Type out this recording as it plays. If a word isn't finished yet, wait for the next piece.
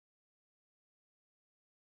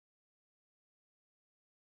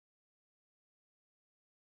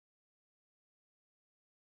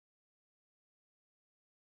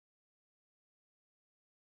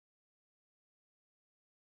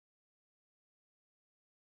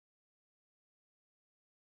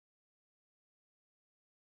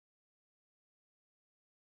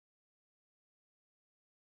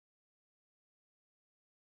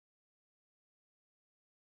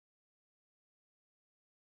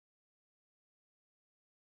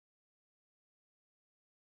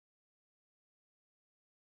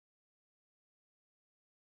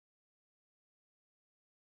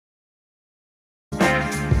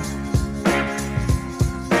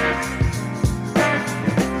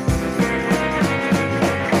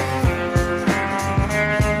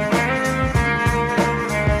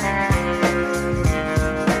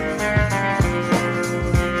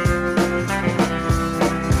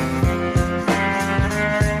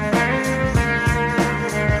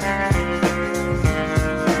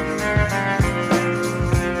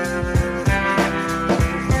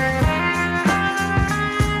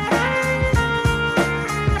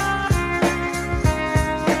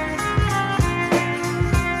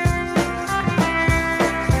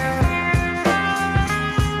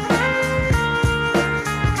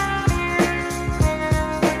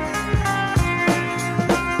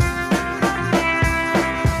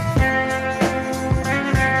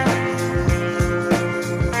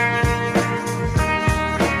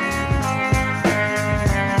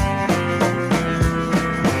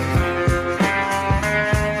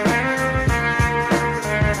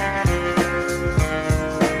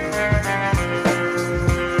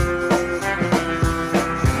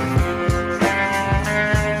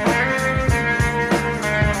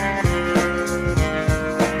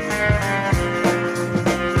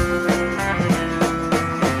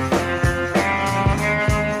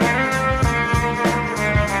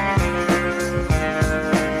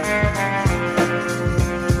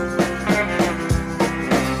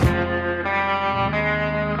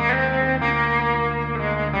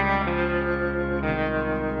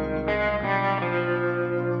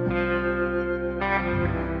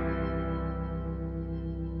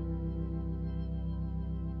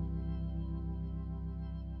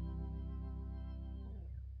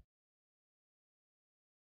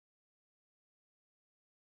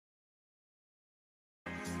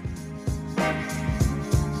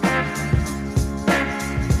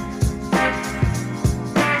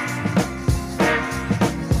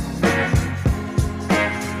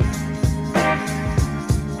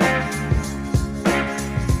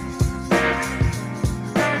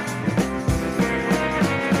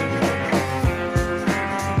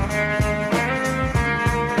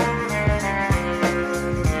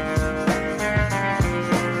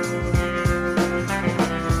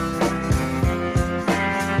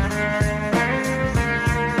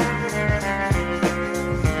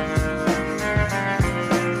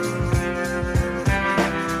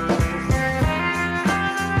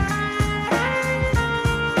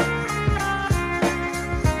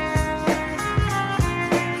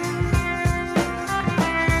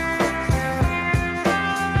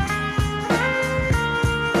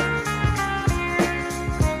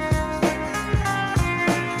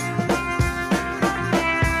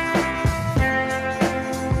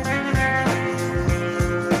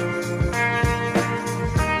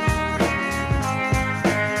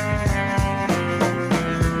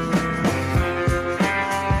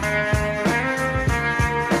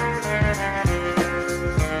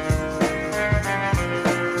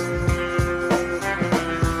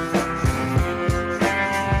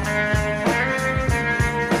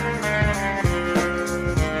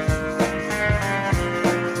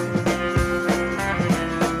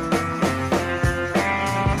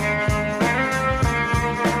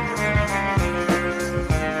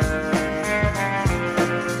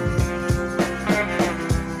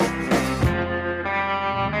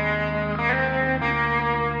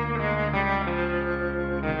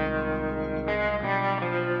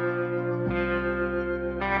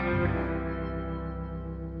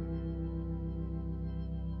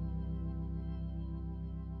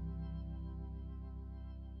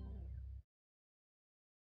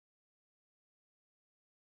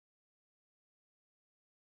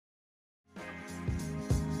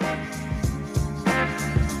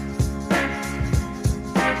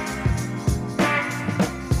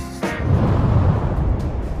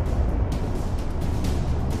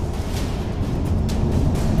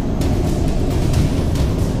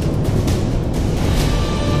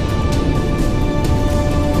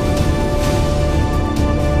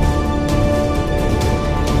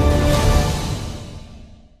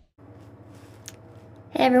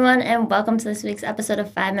Hey everyone, and welcome to this week's episode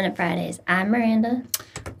of 5 Minute Fridays. I'm Miranda.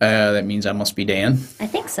 That means I must be Dan. I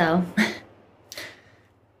think so.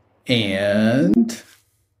 And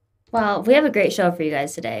Well, we have a great show for you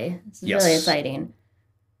guys today. This is really yes, exciting.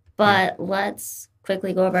 But let's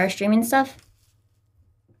quickly go over our streaming stuff.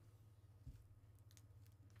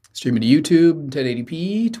 streaming to YouTube,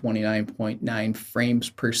 1080p, 29.9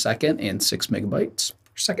 frames per second, and 6 megabytes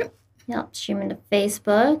per second. Yep, streaming to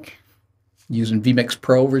Facebook. Using vMix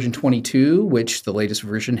Pro version 22, which the latest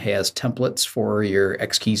version has templates for your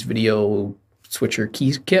X-Keys video switcher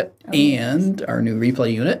keys kit and our new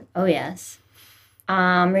replay unit. Oh, yes.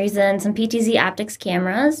 We're using some PTZ optics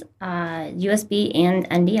cameras, USB and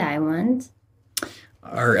NDI ones.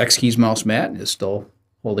 Our X-Keys mouse mat is still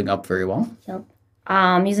holding up very well. Yep.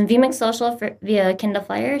 Using vMix Social via Kindle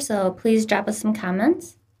Fire, so please drop us some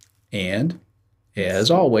comments. And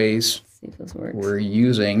as always, See if this works. we're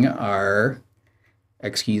using our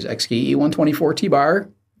X-Keys XKE 124 T-bar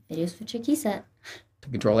Video switcher key set. to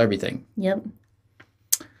control everything. Yep.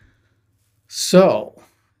 So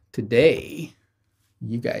today,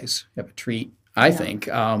 you guys have a treat. I think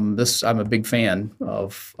I'm a big fan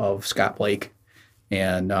of Scott Blake,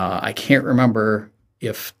 and I can't remember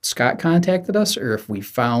if Scott contacted us or if we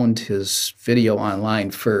found his video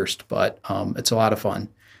online first. But it's a lot of fun,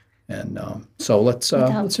 and so let's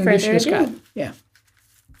introduce you to Scott. Yeah.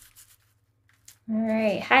 All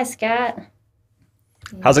right. Hi, Scott.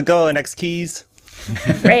 How's it going, X-Keys?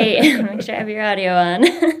 Great. Make sure I have your audio on.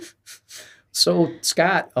 So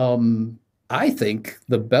Scott, I think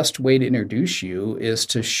the best way to introduce you is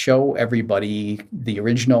to show everybody the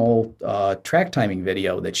original track timing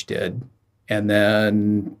video that you did, and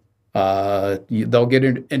then they'll get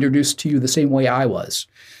introduced to you the same way I was.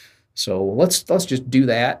 So let's just do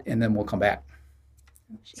that, and then we'll come back.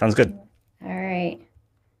 Sounds good. All right.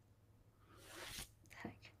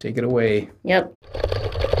 Take it away. Yep.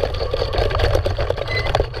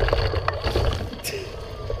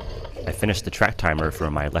 I finished the track timer for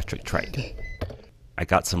my electric trike. I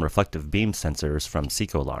got some reflective beam sensors from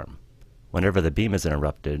Secoalarm. Whenever the beam is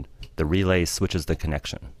interrupted, the relay switches the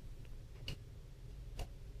connection.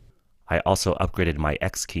 I also upgraded my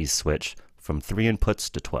X-Keys switch from 3 inputs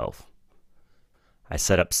to 12. I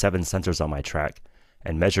set up 7 sensors on my track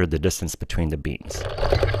and measured the distance between the beams.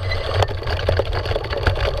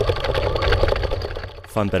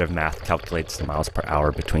 Fun bit of math calculates the miles per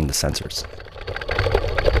hour between the sensors.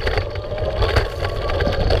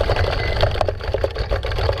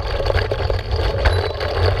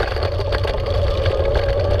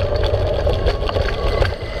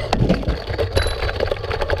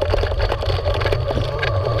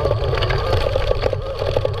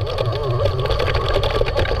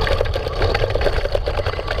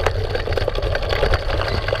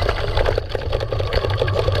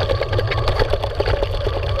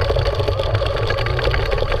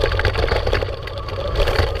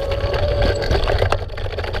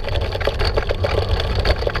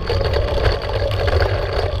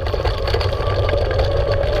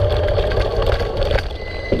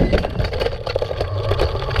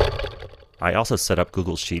 I also set up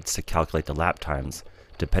Google Sheets to calculate the lap times,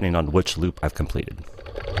 depending on which loop I've completed.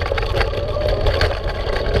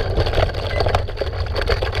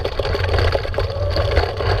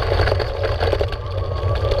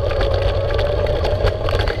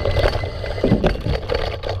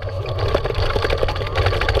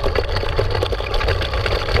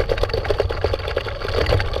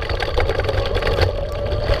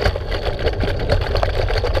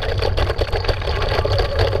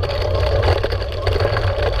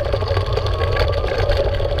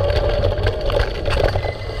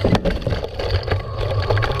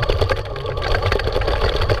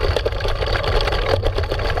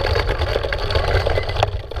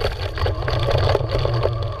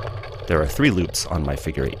 There are 3 loops on my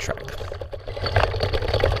figure 8 track.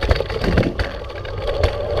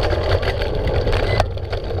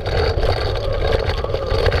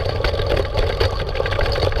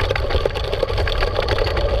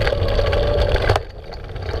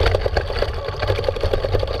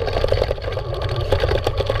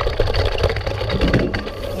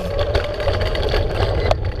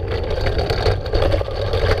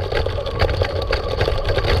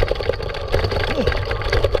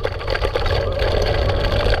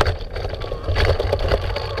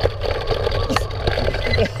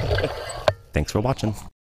 Thanks for watching.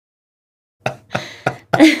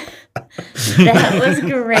 That was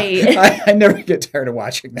great. I never get tired of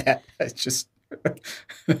watching that. It's just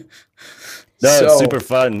It's super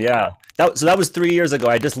fun. Yeah. That was 3 years ago.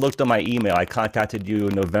 I just looked on my email. I contacted you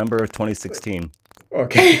in November of 2016.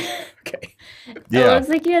 Okay. Okay. It Yeah. looks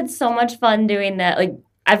like you had so much fun doing that, like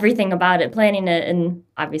everything about it, planning it, and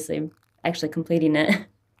obviously actually completing it.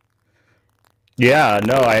 Yeah,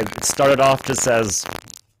 no, I started off just as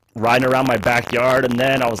riding around my backyard, and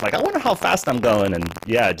then I was like, I wonder how fast I'm going, and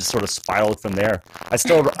yeah, it just sort of spiraled from there. I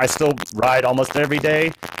still ride almost every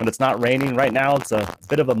day when it's not raining. Right now, it's a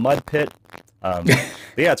bit of a mud pit. But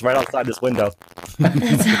yeah, it's right outside this window. That's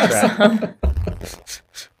The track.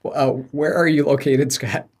 awesome. Where are you located,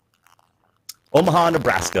 Scott? Omaha,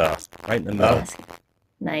 Nebraska, right in the middle.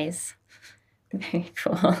 Nice. Very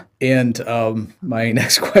cool. And my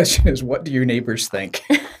next question is, what do your neighbors think?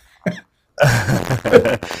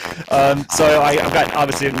 So I've got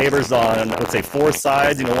obviously neighbors on, let's say, four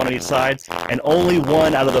sides, one on each side, and only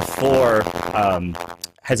one out of the four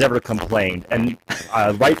has ever complained, and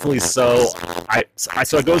rightfully so.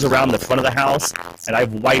 So it goes around the front of the house, and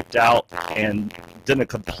I've wiped out and done a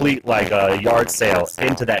complete yard sale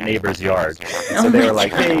into that neighbor's yard. And so Oh they my were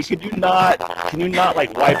like, "Hey, gosh. can you not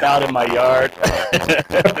like wipe out in my yard?"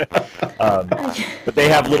 But they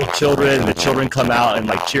have little children, and the children come out and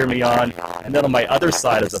like cheer me on. And then on my other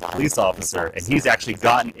side is a police officer, and he's actually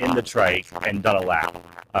gotten in the trike and done a lap.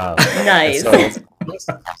 And Nice.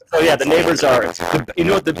 so yeah, the neighbors are.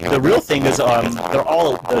 What the real thing is?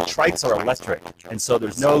 The trikes are electric, and so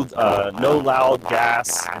there's no loud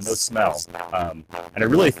gas and no smell. And I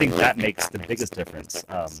really think that makes the biggest difference.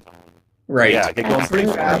 Right. Yeah, get going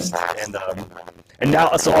pretty fast, and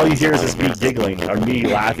now so all you hear is just me giggling or me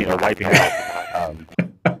laughing or wiping out.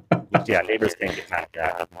 Which, yeah, neighbors can't get mad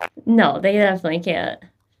at that. No, they definitely can't.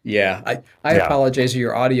 Yeah. I Yeah. apologize.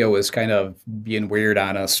 Your audio is kind of being weird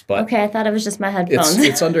on us, but Okay, I thought it was just my it's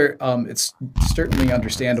headphones. it's certainly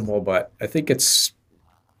understandable, but I think it's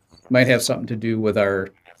might have something to do with our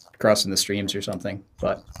crossing the streams or something.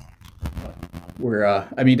 But we're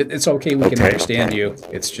I mean it's okay, we can Okay. understand you.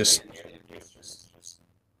 It's just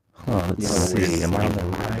Let's see. Am I on the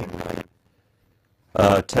right?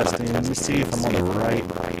 Testing. Let me see if I'm on the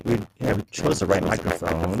right. We chose the right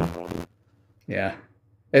microphone. yeah.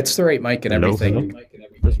 It's the right mic and Hello, everything. hello.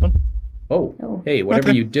 This one. Oh, Oh, hey, whatever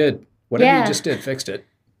Okay. you did, whatever you yeah, just did, fixed it.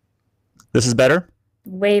 This is better.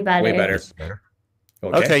 way better. Way better. This is better.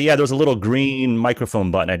 Okay. Okay. Yeah, there was a little green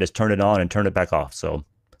microphone button. I just turned it on and turned it back off. So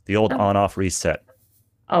the old Oh, on-off reset.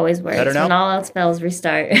 always Better works. now? When all else fails,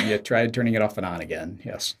 restart. You tried turning it off and on again.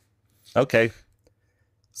 Yes. Okay.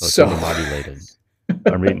 So it's So only modulated.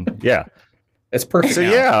 I'm reading. Yeah. it's perfect So now.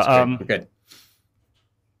 yeah. It's good. We're good.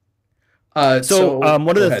 So One of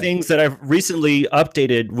go the ahead. things that I've recently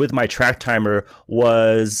updated with my track timer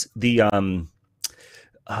was the I don't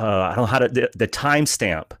know how to the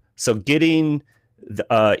timestamp. So getting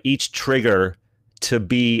each trigger to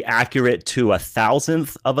be accurate to a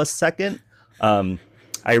thousandth of a second. I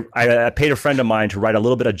paid a friend of mine to write a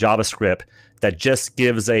little bit of JavaScript that just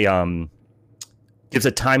gives a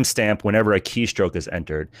timestamp whenever a keystroke is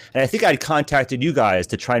entered. And I think I'd contacted you guys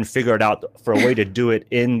to try and figure it out for a way to do it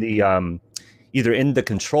in the either in the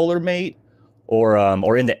controller mate or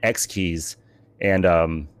in the X keys.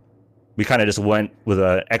 And we kind of just went with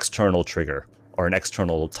an external trigger or an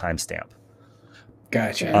external timestamp.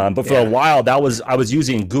 Gotcha. But for a while, I was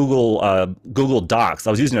using Google Docs.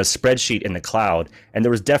 I was using a spreadsheet in the cloud, and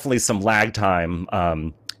there was definitely some lag time.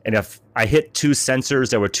 And if I hit two sensors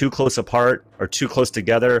that were too close apart or too close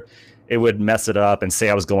together, it would mess it up and say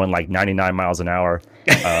I was going like 99 miles an hour.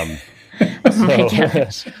 Oh my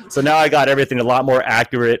gosh. So now I got everything a lot more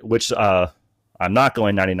accurate, which I'm not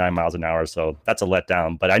going 99 miles an hour, so that's a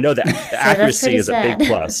letdown. But I know that the So that's accuracy pretty is a big sad.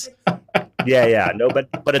 plus. Yeah, no, but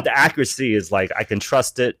the accuracy is like I can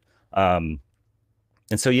trust it. And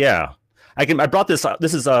so yeah, I brought this up.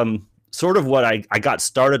 This is sort of what I got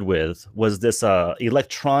started with was this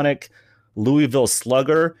electronic Louisville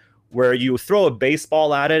Slugger where you throw a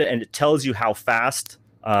baseball at it and it tells you how fast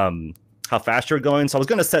you're going. So I was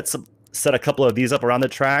going to set a couple of these up around the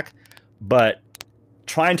track, but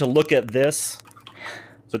trying to look at this.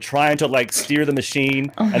 So trying to like steer the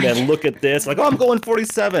machine Oh and my then god. look at this, like, oh, I'm going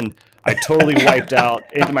 47. I totally wiped out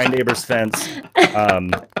into my neighbor's fence.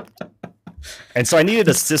 And so I needed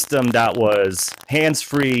a system that was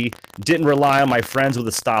hands-free, didn't rely on my friends with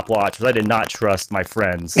a stopwatch, because I did not trust my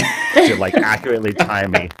friends to like accurately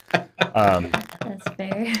time me. That's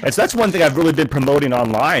fair. And so that's one thing I've really been promoting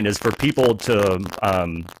online is for people to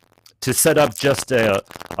set up just a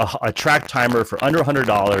track timer for under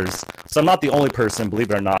 $100. So I'm not the only person, believe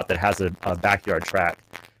it or not, that has a backyard track.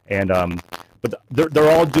 And but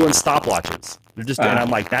they're all doing stopwatches. They're just and I'm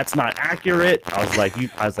like, that's not accurate. I was like,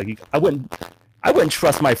 I wouldn't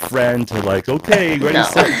trust my friend to like, okay, ready, No.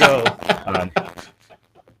 set, go.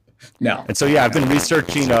 No. And so yeah, I've been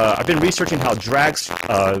researching how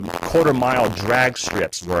quarter mile drag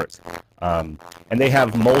strips work. And they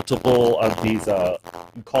have multiple of these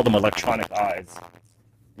you call them electronic eyes.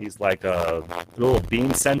 These like little beam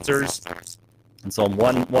sensors. And so on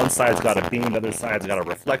one side's got a beam, the other side's got a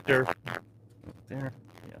reflector. There.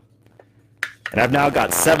 Yeah. And I've now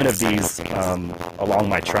got 7 of these along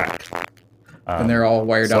my track. And they're all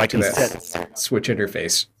wired so up I to can that switch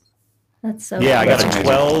interface. That's so Yeah, I cool. got That's a amazing.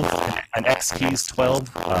 12, an X keys 12,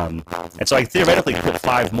 and so I theoretically put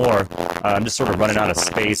 5 more. I'm just sort of running out of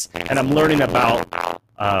space, and I'm learning about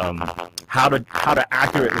how to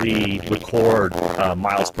accurately record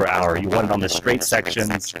miles per hour. You want it on the straight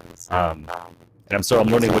sections, and I'm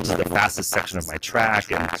learning which is the fastest section of my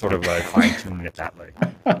track, and sort of fine tuning it that way.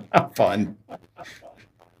 Fun.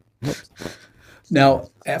 Now,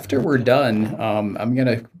 after we're done, I'm going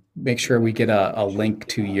to make sure we get a link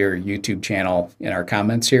to your YouTube channel in our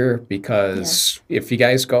comments here, because if you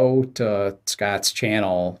guys go to Scott's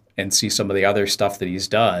channel and see some of the other stuff that he's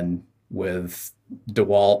done with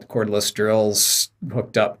DeWalt cordless drills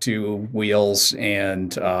hooked up to wheels, and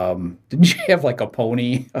didn't you have like a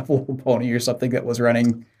little pony or something that was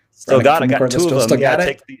running? Still got it. from Got cordless 2 of drills? them. Still Yeah, got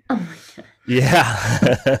it? Oh my God.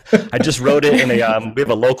 Yeah, I just rode it in we have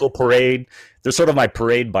a local parade. They're sort of my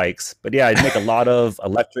parade bikes, but yeah, I make a lot of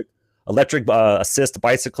electric assist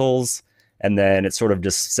bicycles, and then it sort of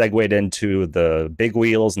just segued into the big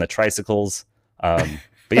wheels and the tricycles. But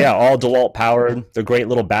yeah, all DeWalt powered. They're great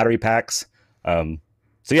little battery packs. So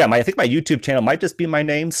yeah, I think my YouTube channel might just be my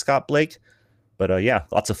name, Scott Blake. But yeah,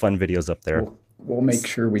 lots of fun videos up there. We'll make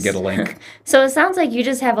sure we get a link. So it sounds like you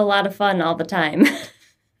just have a lot of fun all the time.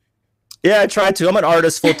 Yeah, I try to. I'm an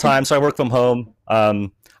artist full time, so I work from home.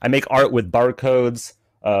 I make art with barcodes.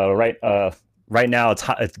 Right now,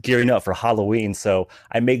 it's gearing up for Halloween, so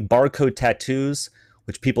I make barcode tattoos,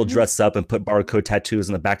 which people dress up and put barcode tattoos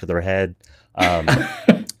in the back of their head. And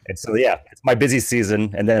so yeah, it's my busy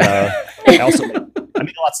season. And then I make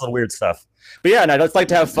lots of weird stuff. But yeah, and I just like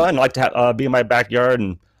to have fun. I like to be in my backyard,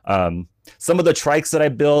 and some of the trikes that I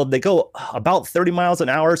build, they go about 30 miles an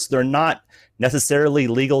hour, so they're not necessarily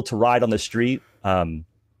legal to ride on the street. And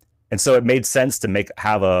so it made sense to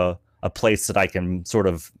have a place that I can sort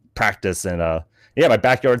of practice, and yeah, my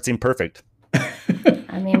backyard seemed perfect.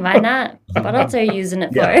 I mean, why not? What else are you using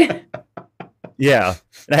it for? Yeah,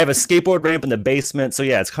 and I have a skateboard ramp in the basement, so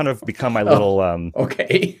yeah, it's kind of become my little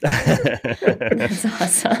Okay. That's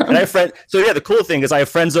awesome. And I have friends. So yeah, the cool thing is I have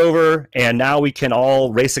friends over, and now we can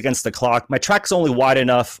all race against the clock. My track's only wide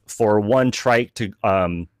enough for one trike to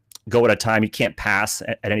go at a time. You can't pass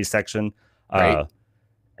at any section. Right.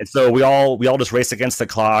 And so we all just race against the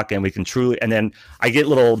clock, and we can truly. And then I make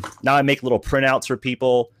little printouts for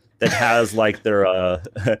people that has like their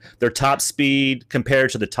top speed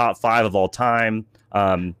compared to the top 5 of all time.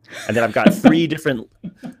 And then I've got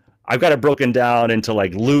I've got it broken down into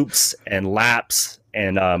like loops and laps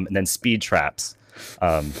and then speed traps.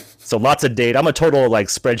 So lots of data. I'm a total like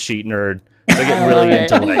spreadsheet nerd. So I get really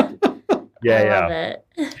into like, yeah, I love it.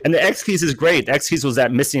 And the X keys is great. The X keys was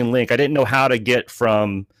that missing link. I didn't know how to get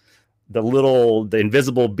from the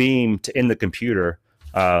invisible beam to in the computer.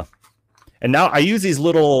 And now I use these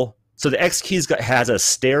little. So the X keys has a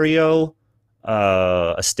stereo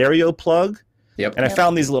plug. Yep. And I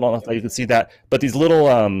found these little. I don't know if you can see that, but these little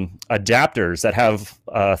adapters that have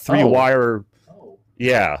 3-wire.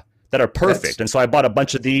 Yeah, that are perfect. And so I bought a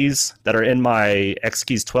bunch of these that are in my X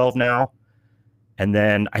keys 12 now. And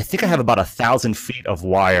then I think I have about 1,000 feet of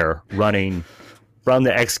wire running from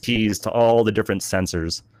the X keys to all the different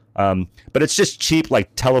sensors. But it's just cheap, like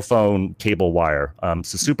telephone cable wire.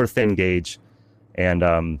 So super thin gauge,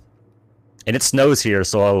 and it snows here,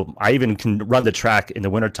 so I even can run the track in the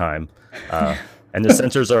wintertime. And the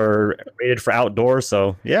sensors are rated for outdoor,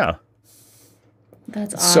 so yeah.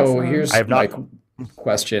 That's awesome. So here's my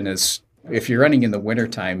question is, if you're running in the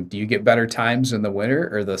wintertime, do you get better times in the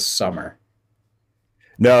winter or the summer?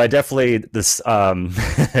 No, I definitely the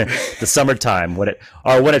summertime when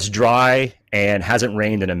it's dry and hasn't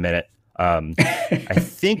rained in a minute. I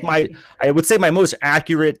think I would say my most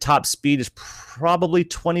accurate top speed is probably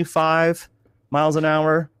 25 miles an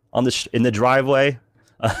hour in the driveway.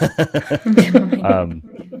 But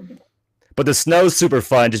the snow's super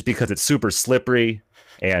fun just because it's super slippery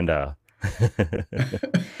and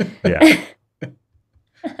yeah.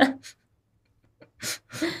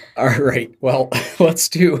 All right. Well, let's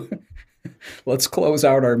close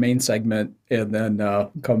out our main segment and then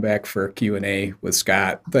come back for Q&A with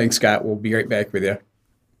Scott. Thanks, Scott. We'll be right back with you.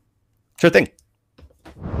 Sure thing.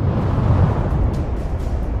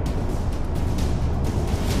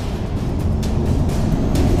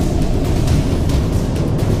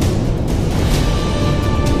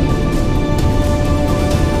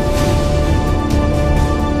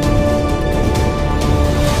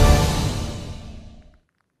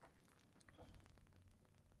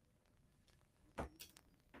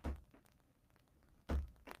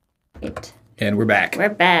 Right. And we're back. We're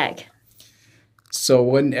back.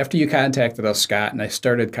 So after you contacted us, Scott, and I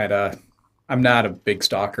started I'm not a big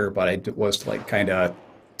stalker, but I was like kind of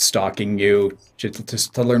stalking you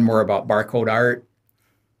just to learn more about barcode art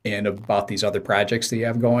and about these other projects that you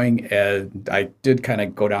have going. And I did kind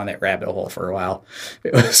of go down that rabbit hole for a while.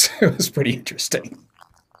 It was pretty interesting.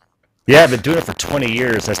 Yeah, I've been doing it for 20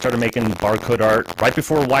 years. I started making barcode art right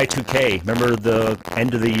before Y2K. Remember the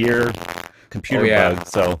end of the year computer bug?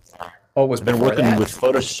 So it was been working that? with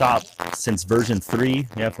Photoshop since version 3.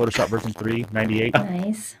 Yeah, Photoshop version 3, 98.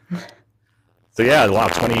 Nice. So yeah, wow,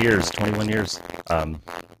 20 years, 21 years.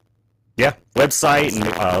 Yeah, website and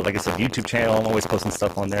like I said, YouTube channel. I'm always posting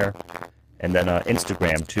stuff on there, and then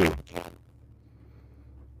Instagram too.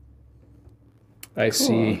 I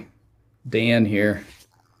see Dan here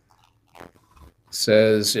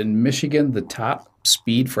says in Michigan the top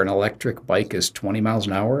speed for an electric bike is 20 miles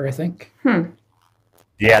an hour, I think.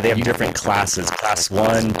 Yeah, they have different classes, class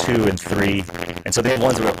 1, 2, and 3. And so they have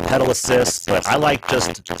ones with pedal assist, but I like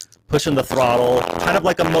just pushing the throttle, kind of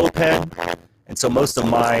like a moped. And so most of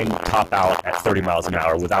mine top out at 30 miles an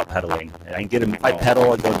hour without pedaling. And I can get them, if I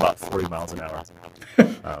pedal, I go about 40 miles an hour.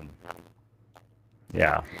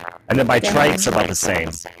 Yeah. And then my trike's about the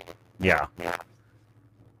same. Yeah.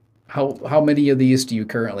 How many of these do you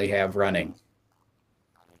currently have running?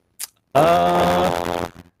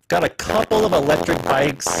 Got a couple of electric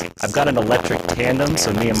bikes. I've got an electric tandem,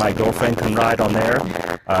 so me and my girlfriend can ride on there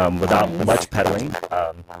without much pedaling.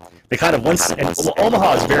 They kind of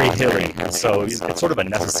Omaha is very hilly, so it's sort of a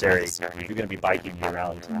necessary if you're going to be biking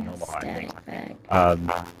around in Omaha, I think.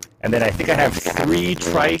 And then I think I have 3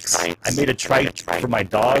 trikes. I made a trike for my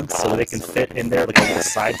dogs so they can fit in there like a little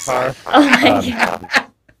sidecar. Oh my God.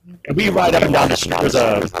 And we ride up and down the street.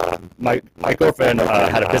 My girlfriend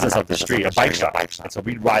had a business up the street, a bike shop. And so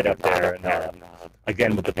we'd ride up there, and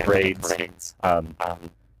again with the parades.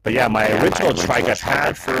 But yeah, my original trike I've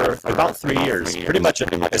had for about 3 years. Pretty much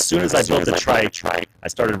as soon as I built the trike, I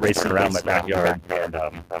started racing around my backyard and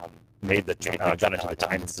got into the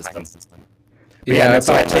timing system. Yeah,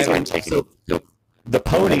 so I take the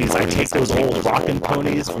ponies, I take those old rocking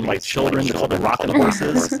ponies from like children, they're called the rocking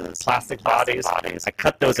horses, plastic bodies. I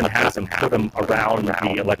cut those in half and put them around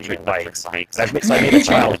the electric bikes. So I made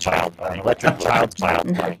a an electric child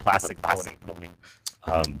plastic pony.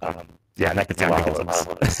 Yeah, and that gets a lot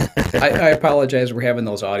of those. I apologize. We're having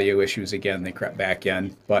those audio issues again. They crept back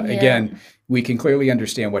in. But again, we can clearly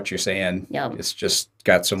understand what you're saying. Yep. It's just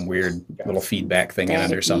got some weird little feedback thing in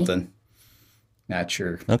it or something. Not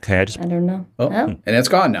sure. Okay, I don't know. Oh, and it's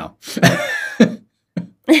gone now.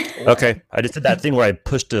 Okay, I just did that thing where I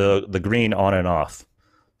pushed the green on and off.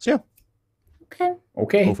 So yeah.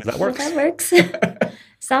 Okay. Hopefully that works. That works.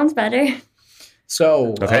 Sounds better.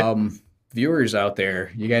 So, viewers out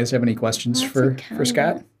there, you guys have any questions for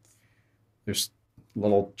Scott? There's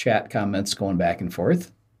little chat comments going back and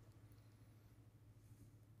forth.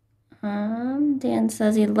 Dan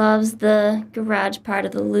says he loves the garage part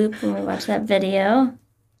of the loop when we watch that video.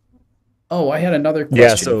 Oh, I had another question.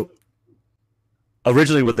 Yeah, so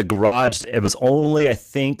originally with the garage, it was only, I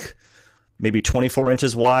think, maybe 24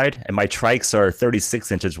 inches wide, and my trikes are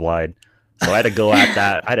 36 inches wide. So I had to go at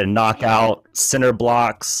that. I had to knock out center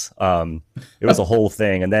blocks. It was a whole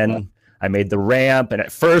thing. And then I made the ramp, and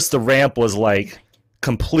at first the ramp was like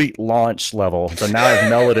complete launch level. So now I've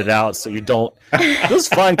mellowed it out so you don't. It was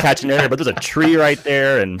fun catching air, but there's a tree right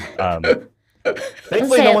there, and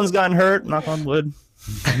thankfully no one's gotten hurt. Knock on wood.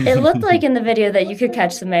 It looked like in the video that you could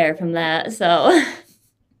catch some air from that. So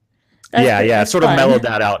yeah, sort of mellowed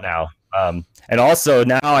that out now. And also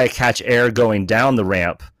now I catch air going down the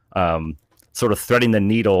ramp, sort of threading the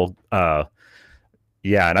needle. And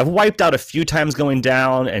I've wiped out a few times going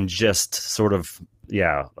down and just sort of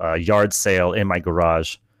yard sale in my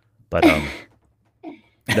garage, but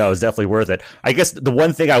no, it was definitely worth it. I guess the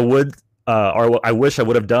one thing I would or I wish I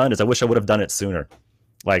would have done is I wish I would have done it sooner.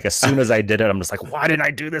 Like as soon as I did it, I'm just like, why didn't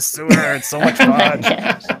I do this sooner? It's so much fun.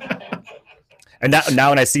 And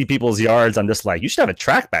now when I see people's yards, I'm just like, you should have a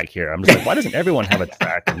track back here. I'm just like, why doesn't everyone have a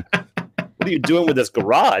track? And what are you doing with this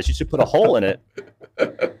garage? You should put a hole in it.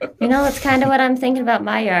 You know, that's kind of what I'm thinking about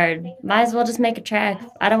my yard. Might as well just make a track.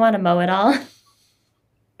 I don't want to mow it all.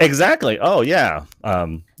 Exactly. Oh yeah.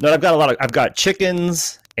 No, I've got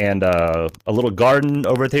chickens and a little garden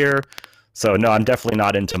over there. So no, I'm definitely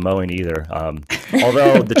not into mowing either.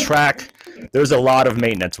 Although the track, there's a lot of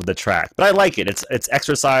maintenance with the track, but I like it. It's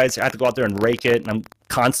exercise. I have to go out there and rake it, and I'm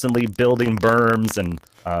constantly building berms and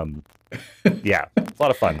it's a lot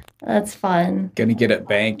of fun. That's fun. Gonna get it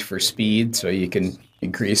banked for speed so you can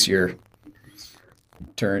increase your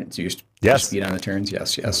turns. Speed on the turns.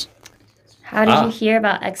 Yes. How did you hear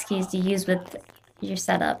about X keys to use with your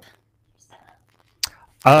setup?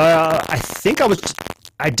 I think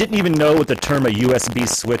I didn't even know what the term a USB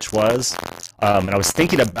switch was. And I was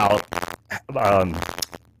thinking about um,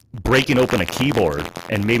 breaking open a keyboard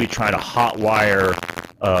and maybe trying to hotwire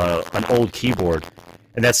an old keyboard.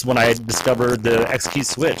 And that's when I discovered the X key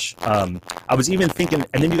switch. I was even thinking,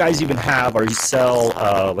 and then you guys even have, or you sell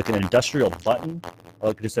like an industrial button,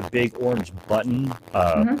 like just a big orange button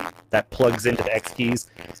that plugs into the X keys.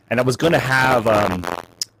 And I was going to have,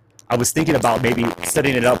 I was thinking about maybe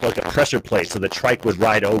setting it up like a pressure plate so the trike would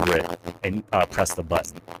ride over it and press the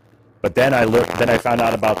button. But then I found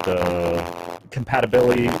out about the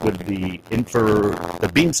compatibility with the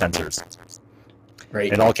beam sensors.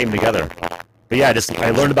 Right. It all came together. But yeah,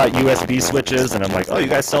 I learned about USB switches, and I'm like, oh, you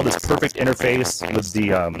guys sell this perfect interface with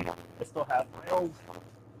the. I still have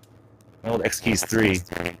my old X Keys 3.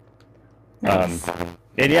 Nice.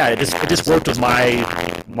 And yeah, it just worked with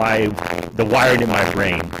the wiring in my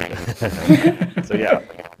brain. So yeah.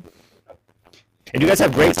 And you guys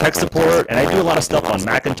have great tech support, and I do a lot of stuff on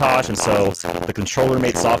Macintosh, and so the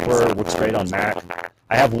controller-made software works great on Mac.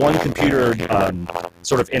 I have one computer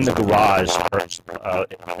sort of in the garage, or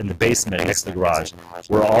in the basement next to the garage,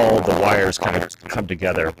 where all the wires kind of come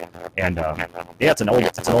together. And yeah, it's an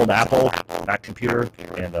old Apple Mac computer,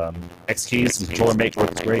 and X keys and controller make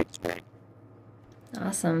works great.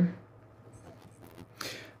 Awesome.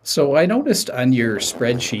 So I noticed on your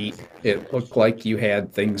spreadsheet, it looked like you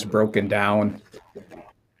had things broken down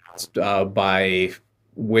by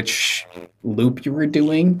which loop you were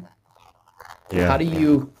doing. Yeah. How do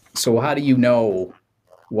you know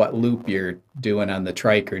what loop you're doing on the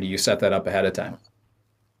trike, or do you set that up ahead of time?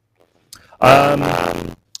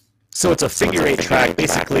 So it's a figure eight track.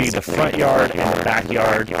 Basically, the front yard and the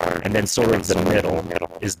backyard, and then sort of the middle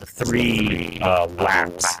is the three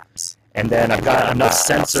laps. And then I've got enough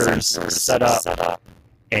sensors set up,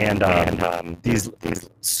 and these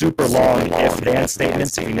super long if-then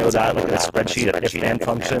statements. If you know that, like a spreadsheet, an if-then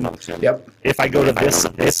function. Yep. If I go to this,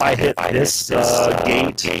 if I hit this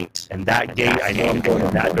gate and that gate, I know I'm going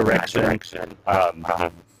in that direction.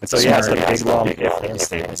 And so yeah, it's a big long if-then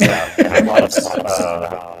statements. A lot of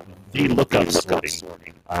VLOOKUP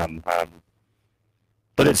sorting.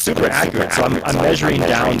 But it's super accurate, so I'm measuring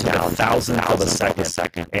down to the thousandth of a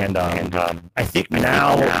second. And I think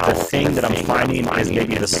now the thing that I'm finding is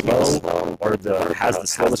maybe the slow, or has the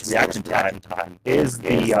slowest reaction time, is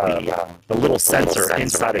the little sensor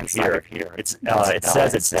inside of here. It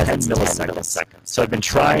says it's 10 milliseconds. So I've been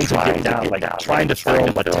trying to get down, like trying to film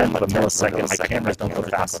a tenth of a millisecond. My cameras don't go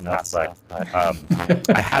fast enough, but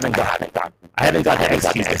I haven't got the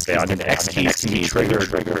X keys to stay on. I mean, the X keys can be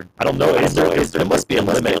triggered. I don't know. There must be a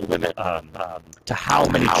limit to how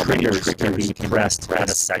many triggers can be pressed in a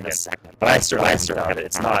second. But I certainly have it.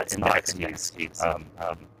 It's not in the X keys.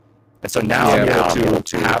 And so now I'm able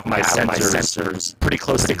to have my sensors pretty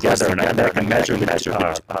close together, and I can measure.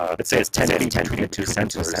 Let's say it's 10 feet between the two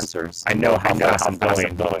sensors. I know how fast I'm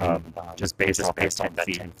going, just based on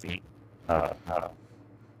 10 feet.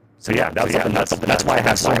 So yeah, that's why I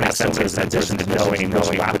have so many sensors in addition to knowing which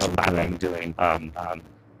lap I'm doing.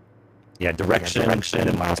 Yeah, direction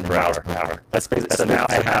and miles per hour. That's basically, so now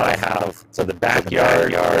I have the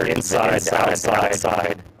backyard, inside,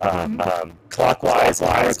 outside, clockwise,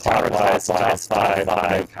 counterclockwise,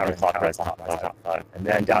 counterclockwise, top 5. And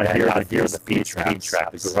then down here's the feed trap,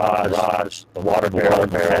 the garage, the water barrel,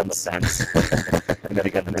 and the fence. And then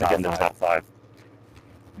again, the top 5.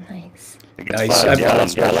 Nice. Nice. I love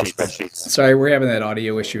spreadsheets. Sorry, we're having that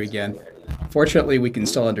audio issue again. Fortunately, we can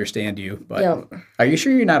still understand you, but Yep. Are you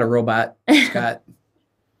sure you're not a robot, Scott?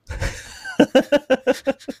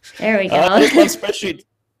 There we go. I just love spreadsheets.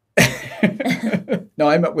 No,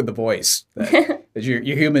 I meant with the voice. Your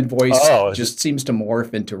human voice just seems to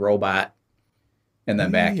morph into robot and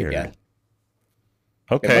then back again.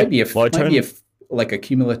 Okay. It might be like a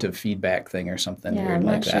cumulative feedback thing or something Yeah, weird I'm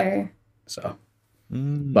like not that. sure. So,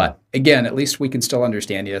 but again, at least we can still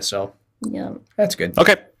understand you, so Yep. that's good.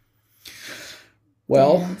 Okay.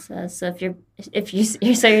 Well, Yeah, so if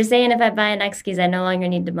you're saying if I buy an X keys, I no longer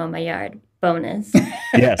need to mow my yard. Bonus.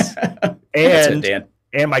 Yes. that's it, Dan.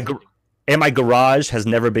 And my garage has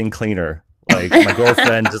never been cleaner. Like my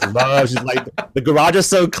girlfriend just loves. She's like, the garage is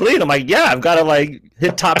so clean. I'm like, yeah, I've got to like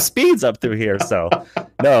hit top speeds up through here. So,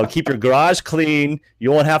 no, keep your garage clean.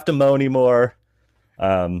 You won't have to mow anymore.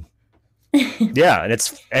 Yeah, and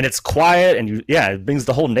it's quiet, and it brings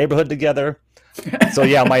the whole neighborhood together. So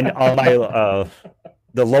yeah,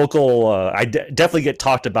 the local I definitely get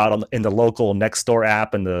talked about in the local Nextdoor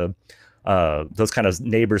app and the those kind of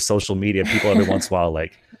neighbor social media. People every once in a while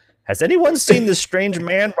like has anyone seen this strange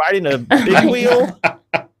man riding a big wheel?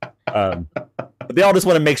 They all just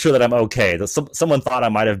want to make sure that I'm okay. Someone thought I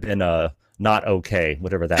might have been not okay,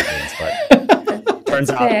 whatever that means, but turns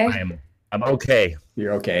out I'm okay.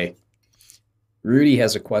 You're okay. Rudy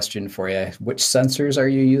has a question for you. Which sensors are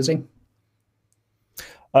you using?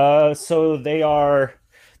 So they're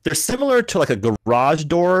similar to like a garage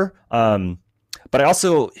door. But I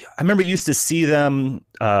remember you used to see them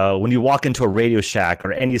when you walk into a Radio Shack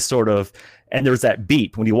or any sort of, and there's that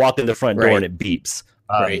beep when you walk in the front door and it beeps.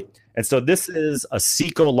 Right. And so this is a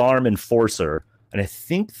Seco Alarm Enforcer, and I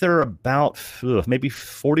think they're about maybe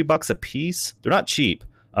 $40 a piece. They're not cheap,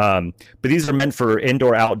 but these are meant for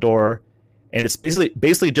indoor, outdoor, and it's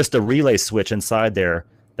basically just a relay switch inside there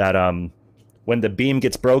that when the beam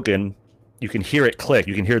gets broken, you can hear it click.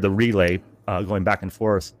 You can hear the relay going back and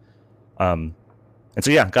forth. And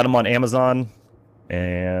so yeah, got them on Amazon,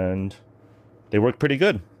 and they work pretty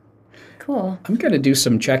good. Cool. I'm going to do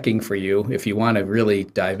some checking for you if you want to really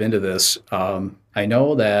dive into this. I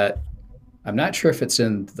know that I'm not sure if it's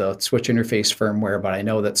in the switch interface firmware, but I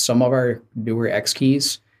know that some of our newer X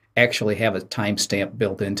keys actually have a timestamp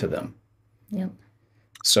built into them. Yep.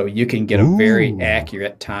 So you can get a very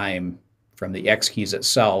accurate time from the X keys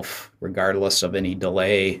itself, regardless of any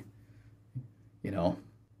delay. You know,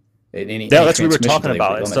 that's what we were talking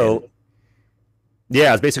about. And so, yeah,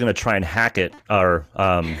 I was basically going to try and hack it. Or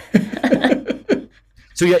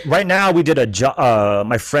so yeah, right now we did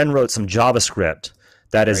my friend wrote some JavaScript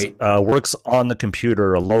that is works on the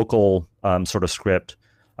computer, a local sort of script.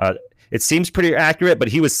 It seems pretty accurate, but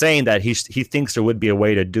he was saying that he thinks there would be a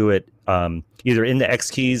way to do it either in the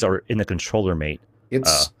X keys or in the controller mate.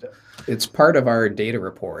 It's part of our data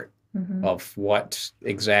report of what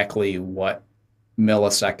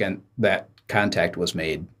millisecond that contact was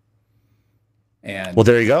made. And well,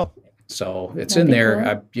 there you go. So it's in there.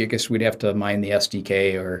 Cool. I guess we'd have to mine the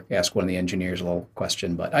SDK or ask one of the engineers a little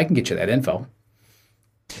question, but I can get you that info.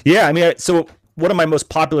 Yeah, I mean, so one of my most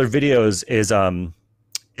popular videos is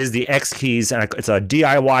the X keys, and it's a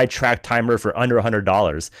DIY track timer for under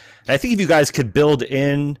 $100. And I think if you guys could build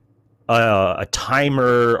in a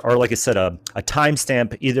timer, or like I said, a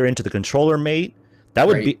timestamp either into the controller mate, that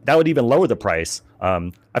would even lower the price.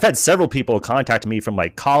 I've had several people contact me from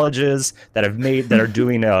like colleges that are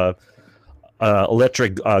doing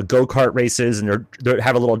electric go-kart races, and they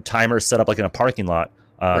have a little timer set up like in a parking lot,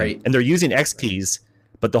 and they're using X keys.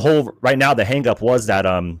 But right now the hang up was that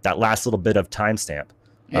last little bit of timestamp.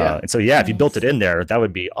 Yeah. And so if you built it in there, that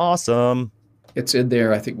would be awesome. It's in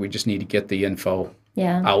there. I think we just need to get the info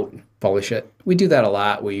out, polish it. We do that a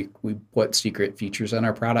lot. We put secret features on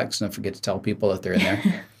our products and forget to tell people that they're in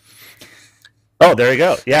there. Oh, there you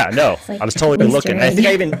go. Yeah, no, I was totally looking. I think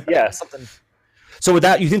I even something. So with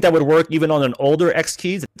that, you think that would work even on an older X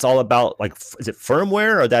keys? It's all about like, is it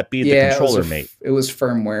firmware, or that be the controller mate? It was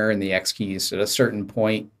firmware in the X keys. At a certain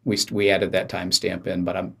point, we added that timestamp in,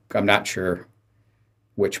 but I'm not sure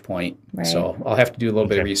which point. Right. So I'll have to do a little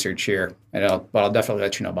bit of research here, but I'll definitely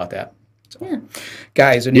let you know about that. So,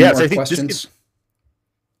 guys, any more questions?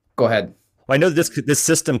 Go ahead. Well, I know this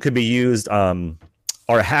system could be used,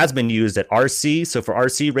 or has been used at RC. So for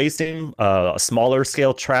RC racing, a smaller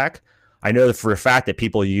scale track, I know for a fact that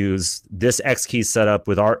people use this X key setup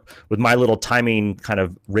with my little timing kind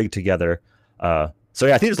of rig together. So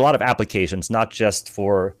yeah, I think there's a lot of applications, not just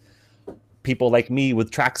for people like me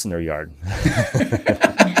with tracks in their yard.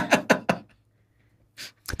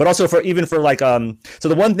 But also for like so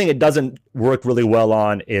the one thing it doesn't work really well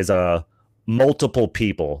on is multiple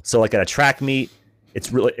people. So like at a track meet,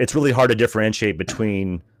 it's really hard to differentiate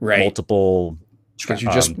between multiple, because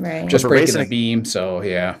you're just breaking the beam. So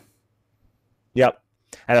yeah. Yep.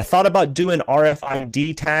 And I thought about doing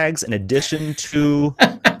RFID tags in addition to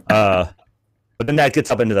but then that gets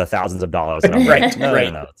up into the thousands of dollars. And I'm right.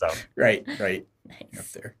 Nice. Up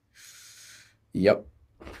there. Yep.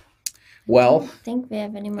 Well, I think we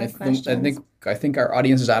have any more questions. I think our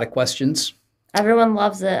audience is out of questions. Everyone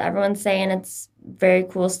loves it. Everyone's saying it's very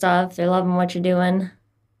cool stuff. They're loving what you're doing.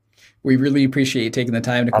 We really appreciate you taking the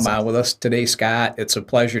time to come out with us today, Scott. It's a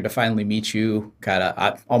pleasure to finally meet you, kind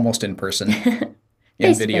of almost in person,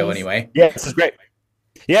 in video anyway. Yeah, this is great.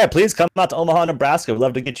 Yeah, please come out to Omaha, Nebraska. We'd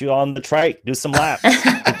love to get you on the trike, do some laps,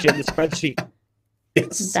 get you in the spreadsheet.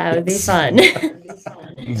 Yes. That would be fun.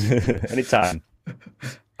 Anytime.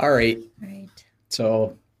 All right.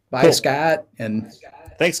 So, bye, Scott. And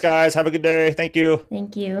thanks, guys. Have a good day. Thank you.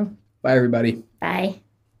 Thank you. Bye, everybody. Bye.